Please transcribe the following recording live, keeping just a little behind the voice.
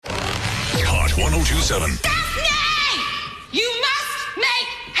Hot 1027. Daphne! You must make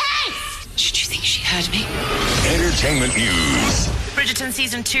haste! Did you think she heard me? Entertainment news. Bridgerton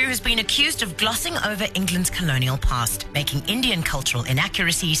Season 2 has been accused of glossing over England's colonial past, making Indian cultural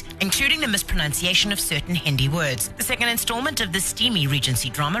inaccuracies, including the mispronunciation of certain Hindi words. The second installment of the steamy Regency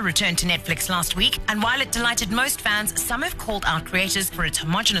drama returned to Netflix last week, and while it delighted most fans, some have called out creators for its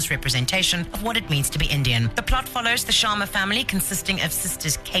homogenous representation of what it means to be Indian. The plot follows the Sharma family, consisting of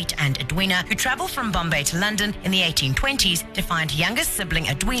sisters Kate and Edwina, who travel from Bombay to London in the 1820s to find youngest sibling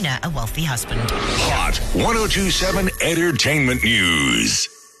Edwina a wealthy husband. Hot 1027 Entertainment news.